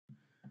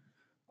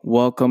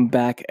Welcome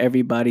back,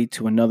 everybody,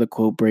 to another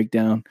quote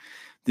breakdown.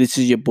 This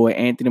is your boy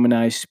Anthony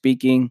Manai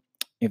speaking.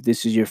 If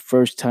this is your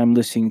first time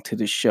listening to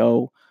the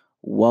show,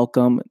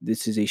 welcome.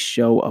 This is a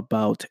show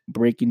about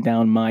breaking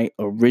down my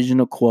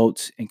original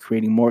quotes and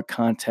creating more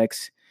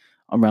context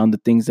around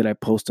the things that I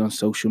post on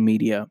social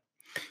media.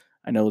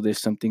 I know there's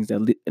some things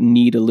that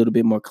need a little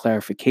bit more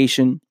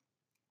clarification.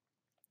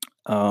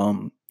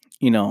 Um,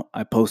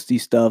 I post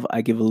these stuff,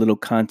 I give a little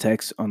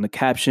context on the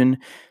caption,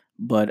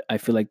 but I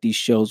feel like these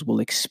shows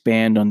will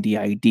expand on the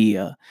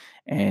idea.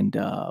 And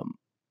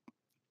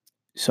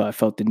so I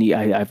felt the need,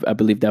 I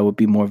believe that would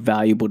be more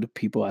valuable to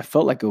people. I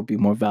felt like it would be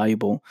more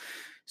valuable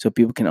so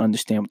people can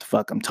understand what the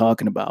fuck I'm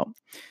talking about.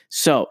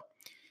 So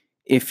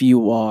if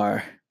you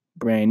are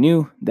brand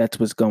new, that's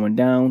what's going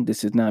down.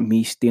 This is not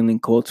me stealing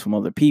quotes from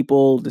other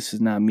people. This is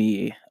not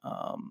me,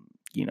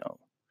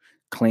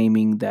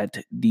 claiming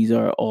that these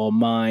are all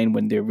mine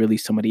when they're really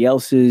somebody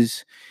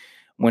else's.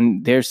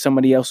 When there's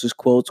somebody else's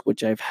quotes,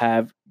 which I've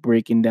have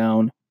breaking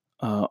down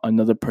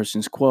another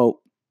person's quote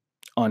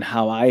on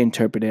how I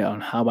interpret it, on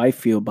how I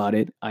feel about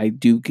it, I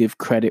do give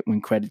credit when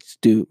credit's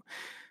due.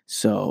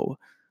 So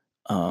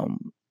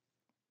none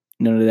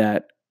of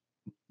that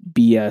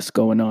BS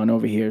going on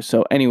over here.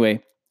 So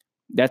anyway,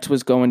 that's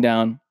what's going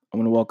down. I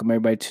want to welcome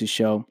everybody to the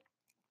show.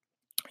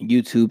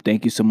 YouTube,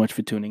 thank you so much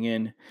for tuning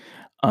in.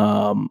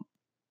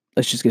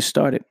 Let's just get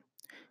started.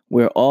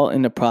 We're all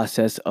in the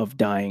process of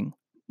dying.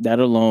 That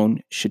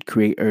alone should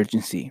create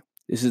urgency.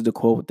 This is the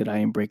quote that I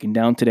am breaking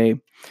down today.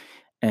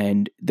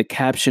 And the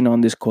caption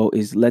on this quote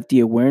is, "Let the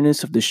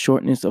awareness of the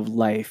shortness of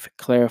life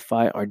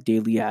clarify our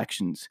daily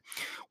actions.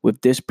 With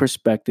this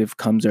perspective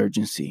comes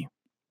urgency."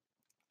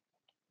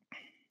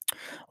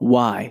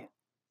 Why?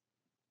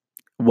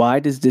 Why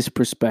with this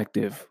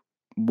perspective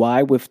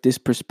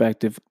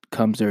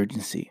comes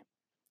urgency?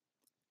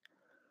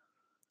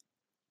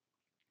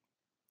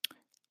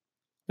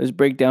 Let's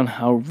break down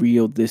how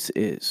real this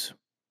is.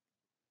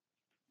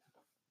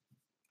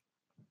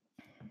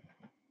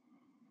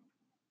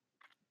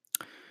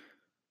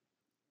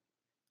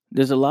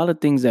 There's a lot of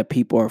things that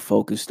people are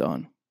focused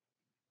on.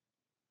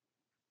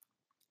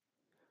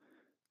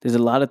 There's a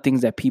lot of things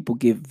that people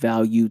give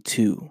value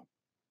to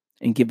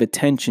and give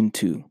attention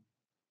to,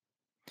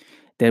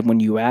 that when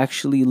you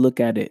actually look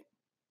at it,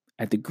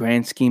 at the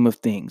grand scheme of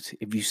things,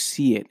 if you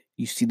see it,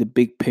 you see the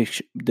big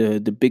picture, the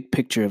big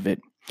picture of it,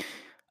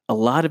 a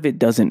lot of it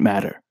doesn't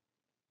matter.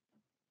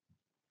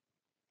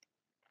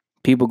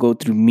 People go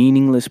through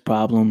meaningless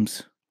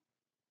problems.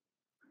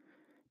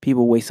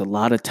 People waste a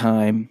lot of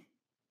time.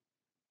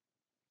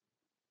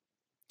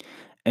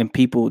 And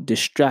people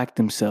distract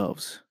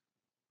themselves.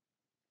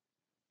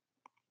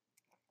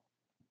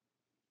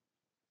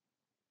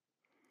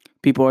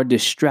 People are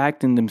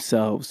distracting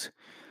themselves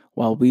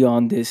while we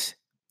on this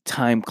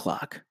time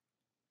clock.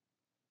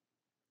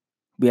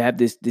 We have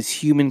this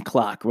human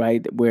clock,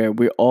 right? Where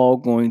we're all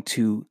going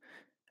to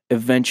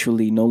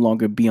eventually no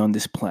longer be on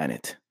this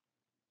planet.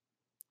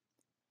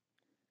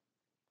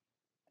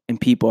 And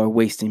people are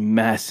wasting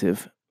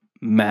massive,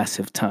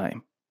 massive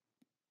time.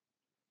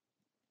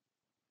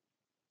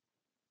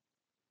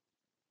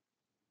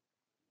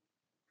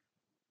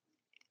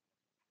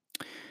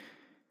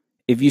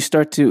 If you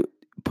start to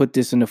put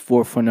this in the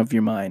forefront of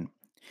your mind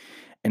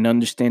and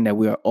understand that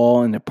we are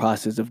all in the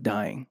process of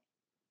dying,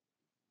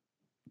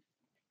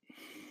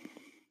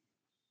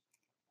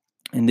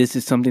 and this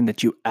is something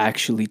that you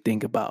actually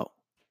think about,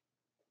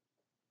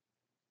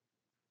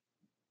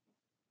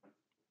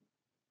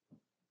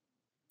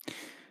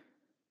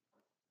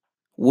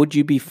 would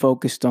you be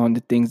focused on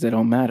the things that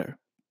don't matter?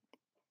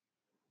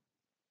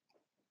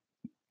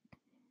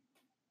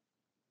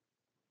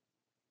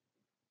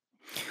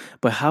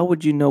 But how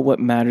would you know what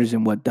matters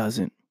and what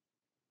doesn't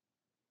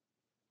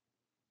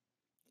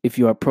if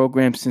you are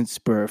programmed since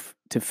birth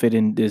to fit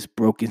in this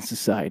broken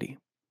society?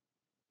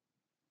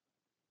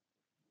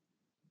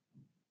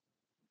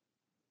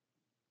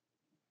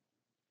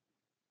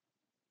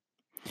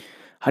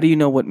 How do you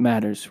know what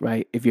matters,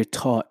 right? If you're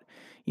taught,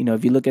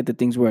 if you look at the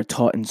things we're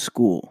taught in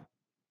school,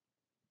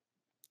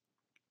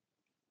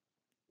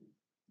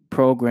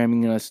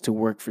 programming us to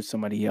work for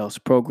somebody else,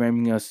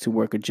 programming us to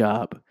work a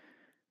job.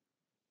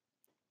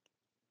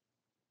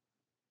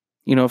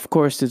 Of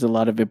course, there's a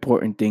lot of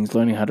important things,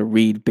 learning how to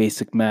read,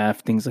 basic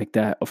math, things like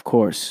that, of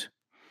course.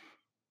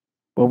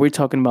 But we're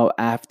talking about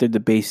after the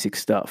basic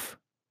stuff.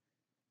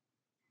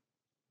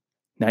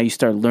 Now you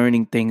start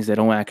learning things that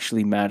don't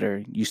actually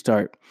matter. You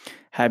start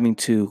having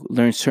to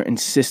learn certain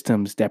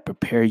systems that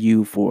prepare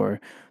you for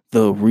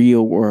the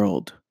real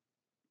world.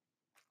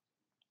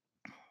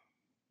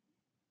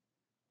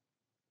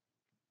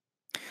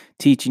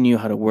 Teaching you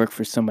how to work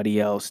for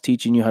somebody else,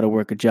 teaching you how to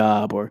work a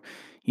job, or,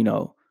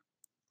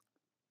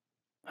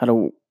 how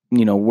to,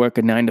 work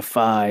a 9 to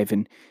 5.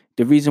 And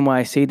the reason why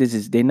I say this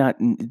is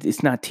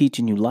it's not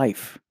teaching you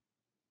life.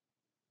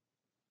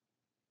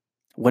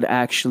 What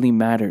actually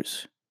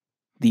matters,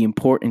 the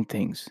important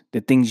things, the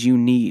things you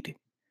need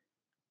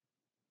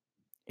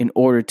in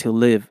order to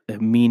live a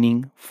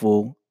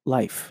meaningful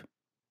life.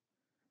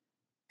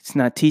 It's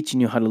not teaching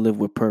you how to live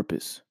with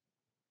purpose.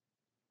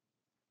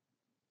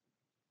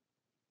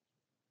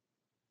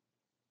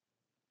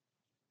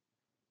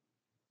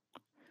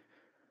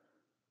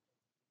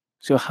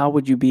 So how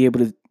would you be able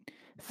to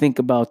think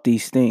about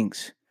these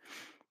things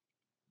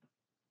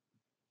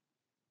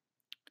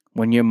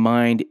when your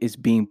mind is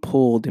being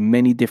pulled in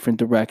many different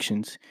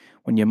directions,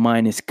 when your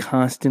mind is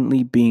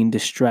constantly being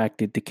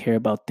distracted to care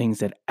about things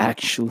that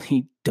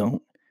actually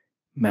don't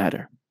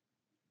matter?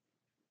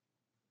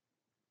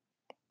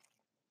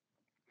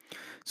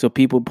 So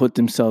people put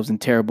themselves in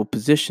terrible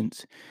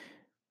positions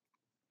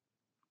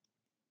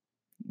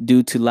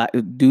due to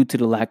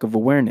the lack of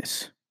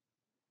awareness.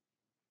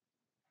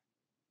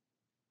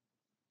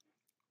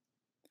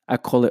 I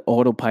call it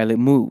autopilot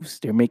moves.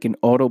 They're making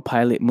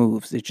autopilot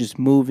moves. They're just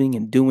moving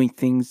and doing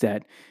things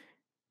that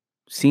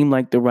seem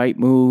like the right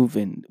move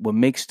and what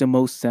makes the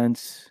most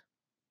sense.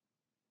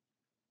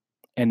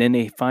 And then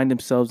they find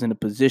themselves in a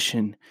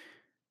position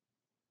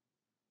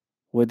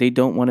where they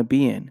don't want to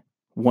be in,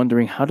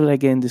 wondering, how did I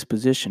get in this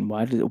position?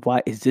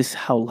 Why is this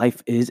how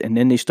life is? And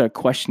then they start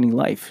questioning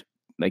life.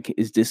 Like,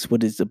 is this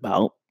what it's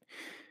about?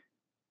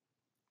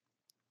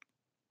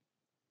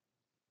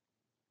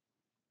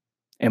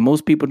 And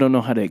most people don't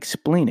know how to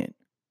explain it,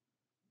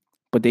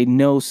 but they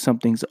know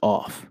something's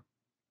off.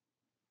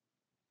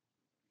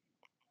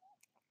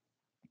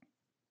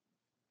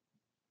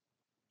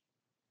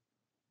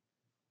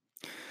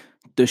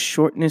 The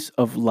shortness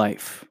of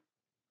life.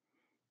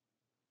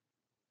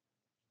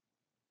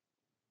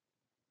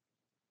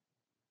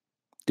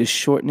 The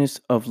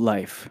shortness of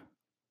life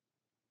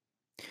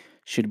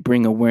should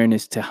bring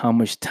awareness to how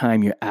much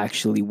time you're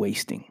actually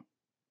wasting.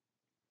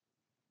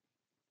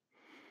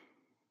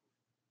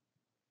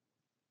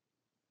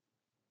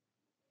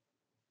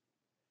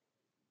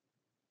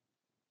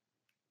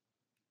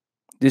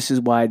 This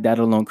is why that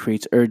alone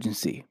creates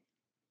urgency.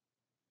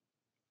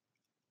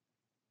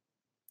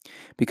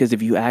 Because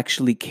if you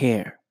actually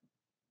care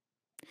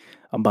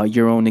about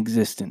your own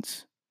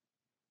existence,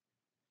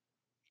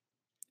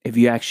 if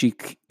you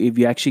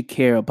actually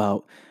care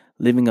about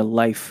living a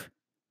life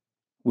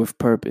with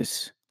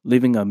purpose,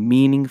 living a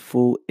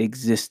meaningful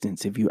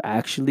existence, if you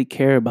actually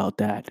care about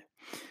that,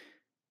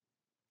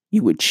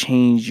 you would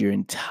change your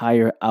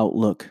entire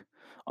outlook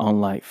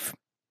on life.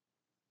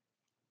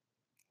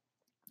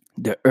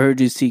 The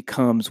urgency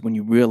comes when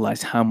you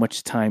realize how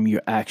much time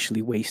you're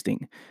actually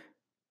wasting.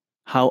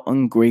 How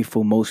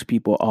ungrateful most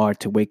people are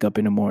to wake up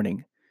in the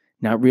morning,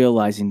 not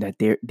realizing that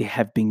they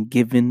have been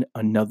given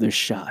another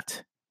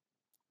shot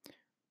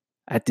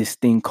at this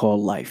thing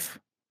called life.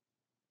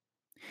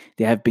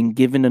 They have been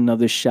given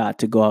another shot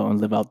to go out and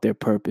live out their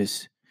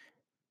purpose,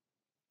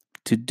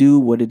 to do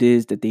what it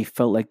is that they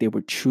felt like they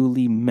were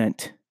truly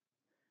meant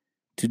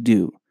to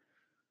do.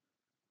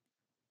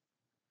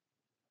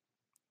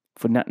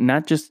 For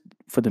not just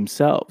for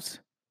themselves,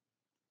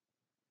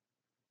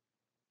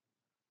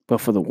 but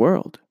for the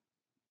world,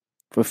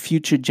 for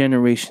future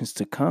generations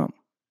to come.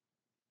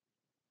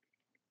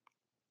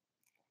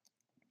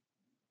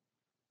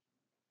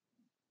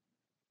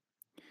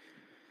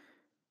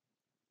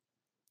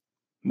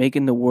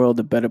 Making the world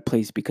a better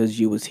place because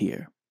you was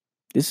here.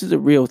 This is a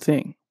real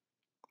thing.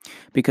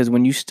 Because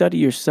when you study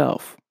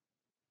yourself,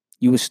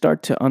 you will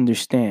start to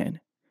understand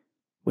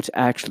what's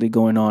actually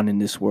going on in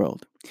this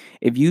world.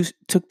 If you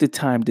took the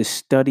time to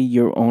study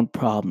your own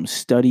problems,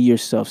 study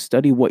yourself,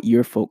 study what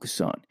you're focused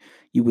on,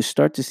 you would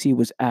start to see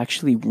what's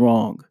actually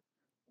wrong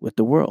with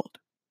the world.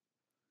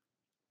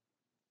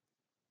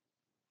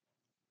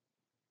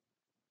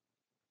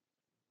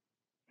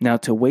 Now,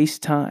 to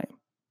waste time,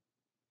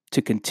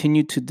 to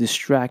continue to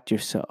distract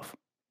yourself,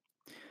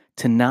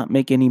 to not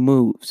make any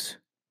moves,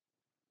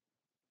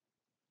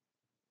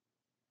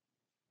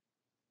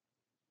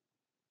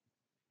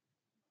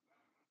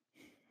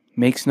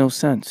 makes no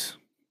sense.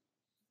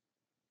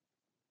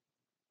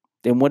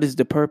 Then what is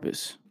the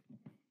purpose?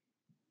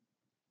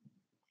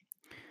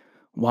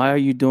 Why are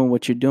you doing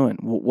what you're doing?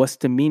 What's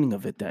the meaning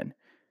of it then?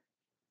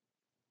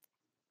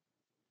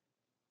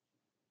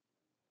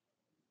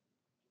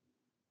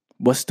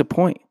 What's the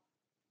point?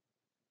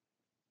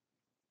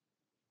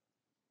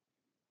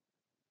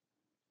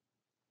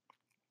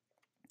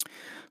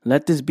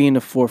 Let this be in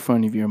the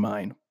forefront of your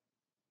mind.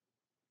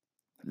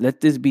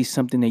 Let this be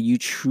something that you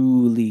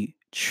truly,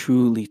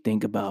 truly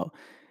think about.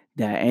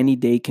 That any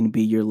day can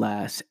be your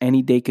last.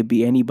 Any day could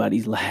be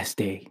anybody's last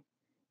day.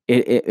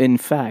 In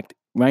fact,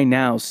 right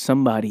now,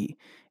 somebody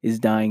is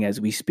dying as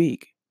we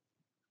speak.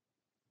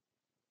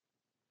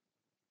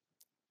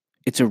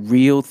 It's a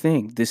real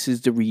thing. This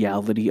is the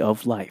reality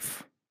of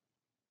life.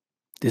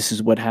 This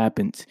is what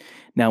happens.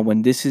 Now,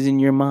 when this is in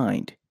your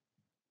mind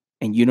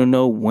and you don't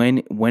know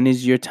when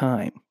is your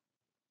time,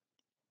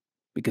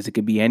 because it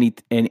could be any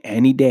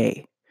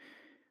day.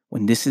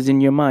 When this is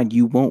in your mind,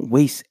 you won't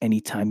waste any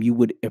time. You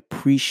would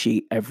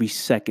appreciate every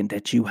second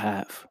that you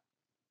have.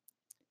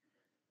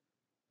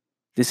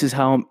 This is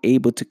how I'm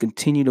able to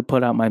continue to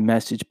put out my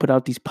message, put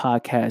out these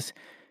podcasts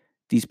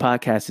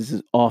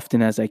as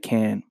often as I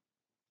can.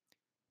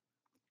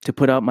 To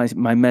put out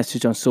my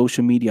message on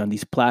social media, on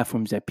these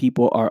platforms that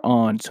people are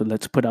on. So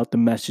let's put out the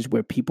message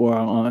where people are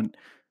on.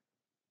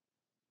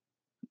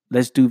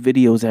 Let's do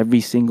videos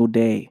every single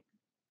day.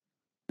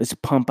 Let's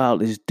pump out.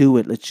 Let's do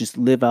it. Let's just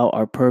live out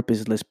our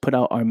purpose. Let's put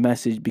out our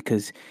message,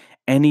 because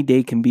any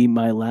day can be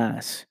my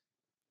last.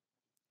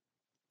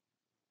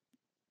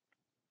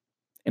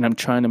 And I'm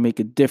trying to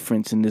make a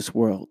difference in this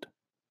world,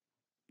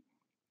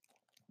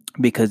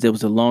 because there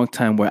was a long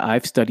time where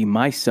I've studied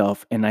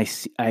myself and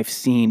I've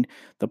seen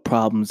the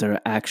problems that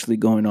are actually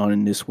going on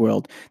in this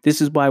world.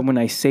 This is why when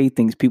I say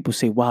things, people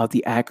say, wow,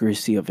 the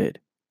accuracy of it.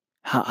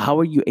 How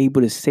are you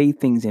able to say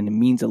things and it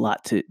means a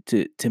lot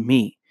to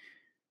me?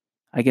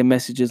 I get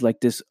messages like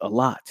this a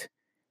lot,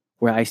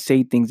 where I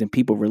say things and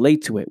people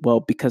relate to it. Well,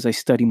 because I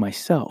study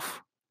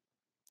myself.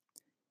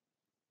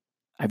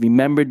 I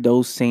remembered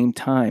those same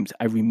times.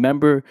 I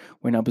remember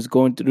when I was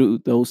going through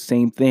those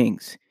same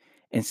things.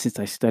 And since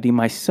I study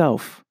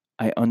myself,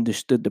 I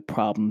understood the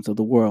problems of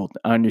the world.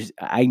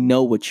 I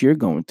know what you're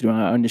going through.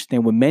 I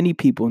understand what many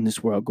people in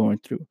this world are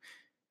going through,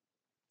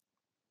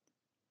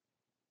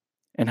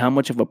 and how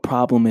much of a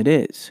problem it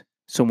is.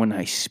 So when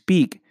I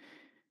speak,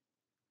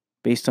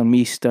 based on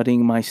me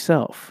studying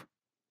myself,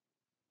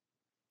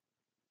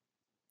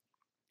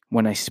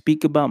 when I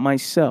speak about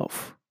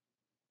myself,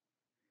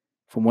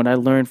 from what I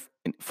learned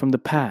from the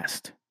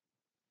past,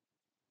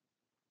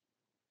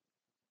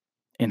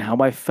 and how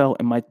I felt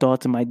and my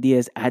thoughts and my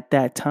ideas at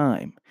that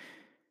time,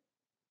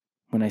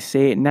 when I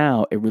say it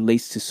now, it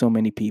relates to so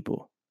many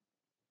people.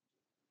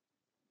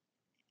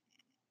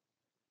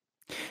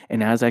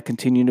 And as I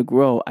continue to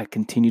grow, I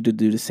continue to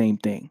do the same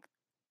thing.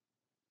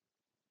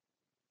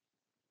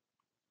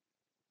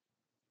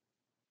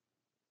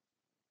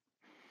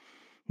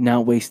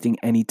 Not wasting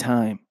any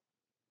time.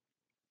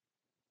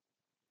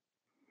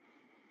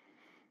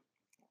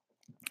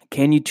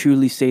 Can you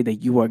truly say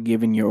that you are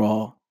giving your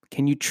all?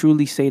 Can you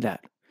truly say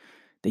that?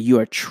 That you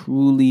are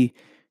truly,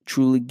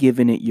 truly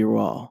giving it your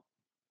all?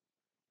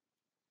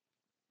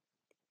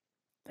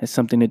 That's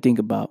something to think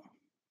about.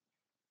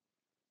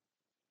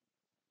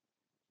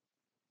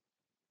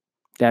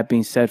 That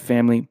being said,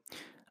 family,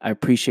 I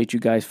appreciate you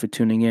guys for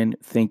tuning in.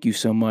 Thank you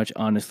so much.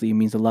 Honestly, it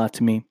means a lot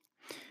to me.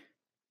 It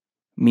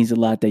means a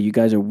lot that you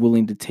guys are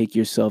willing to take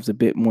yourselves a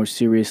bit more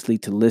seriously,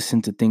 to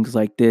listen to things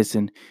like this,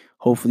 and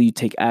hopefully you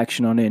take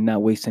action on it and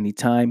not waste any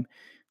time.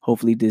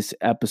 Hopefully this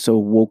episode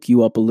woke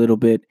you up a little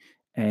bit.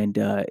 And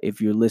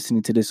if you're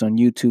listening to this on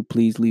YouTube,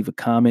 please leave a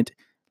comment,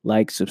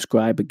 like,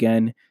 subscribe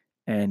again.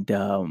 And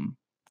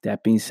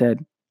that being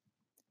said,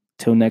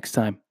 till next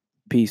time,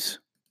 peace.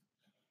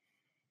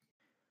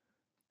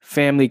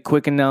 Family,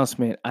 quick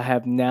announcement. I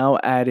have now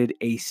added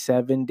a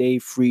 7-day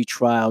free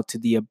trial to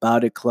the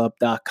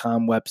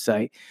aboutitclub.com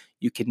website.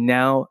 You can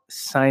now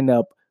sign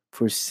up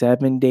for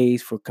 7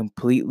 days for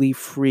completely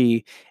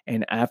free.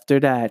 And after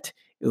that,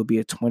 it'll be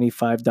a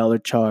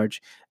 $25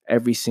 charge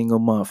every single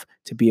month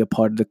to be a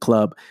part of the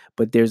club.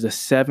 But there's a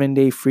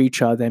 7-day free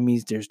trial. That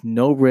means there's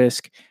no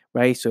risk,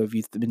 right? So if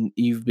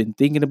you've been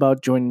thinking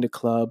about joining the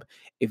club,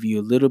 if you're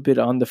a little bit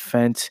on the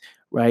fence,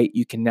 right,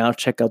 you can now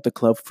check out the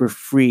club for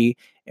free.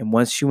 And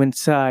once you're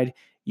inside,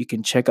 you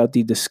can check out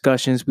the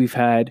discussions we've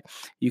had.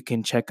 You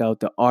can check out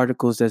the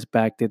articles that's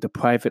back there, the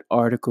private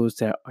articles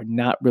that are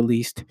not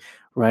released,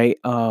 right,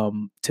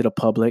 to the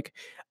public.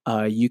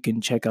 You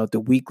can check out the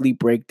weekly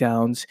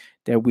breakdowns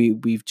that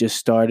we've just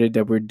started,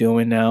 that we're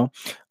doing now.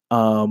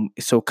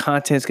 So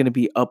content's going to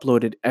be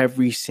uploaded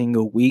every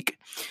single week.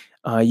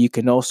 You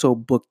can also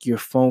book your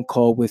phone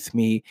call with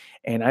me,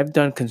 and I've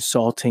done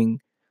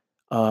consulting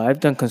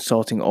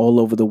all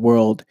over the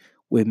world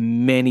with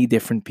many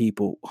different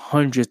people,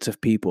 hundreds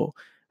of people,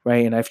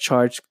 right? And I've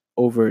charged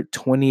over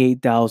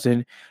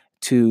 $28,000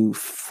 to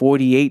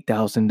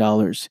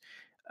 $48,000,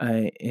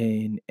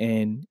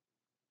 and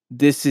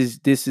this is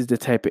the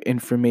type of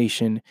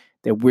information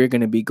that we're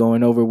going to be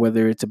going over,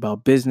 whether it's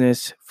about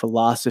business,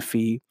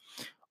 philosophy,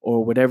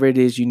 or whatever it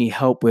is you need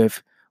help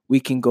with. We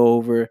can go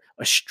over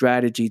a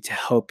strategy to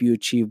help you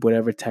achieve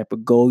whatever type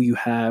of goal you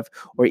have,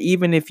 or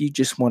even if you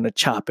just want to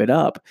chop it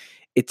up,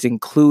 it's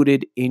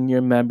included in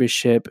your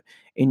membership,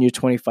 in your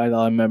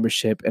 $25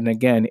 membership. And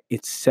again,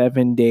 it's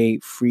 7-day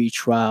free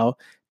trial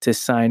to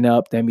sign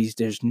up. That means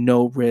there's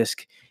no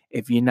risk.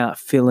 If you're not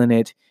feeling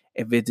it,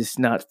 if it is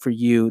not for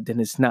you, then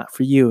it's not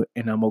for you.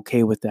 And I'm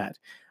okay with that.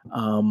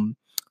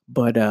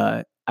 But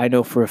I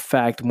know for a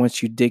fact,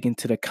 once you dig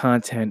into the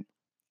content,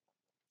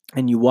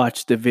 and you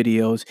watch the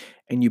videos,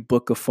 and you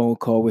book a phone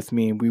call with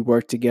me, and we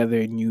work together,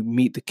 and you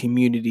meet the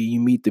community, you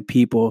meet the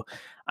people,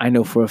 I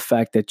know for a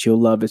fact that you'll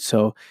love it.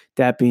 So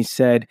that being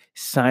said,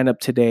 sign up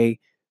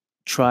today,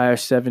 try our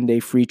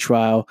 7-day free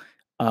trial,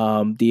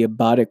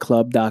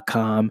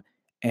 theaboutitclub.com.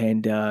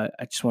 And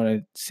I just want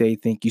to say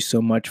thank you so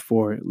much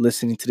for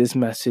listening to this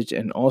message,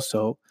 and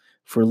also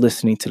for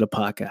listening to the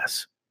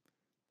podcast.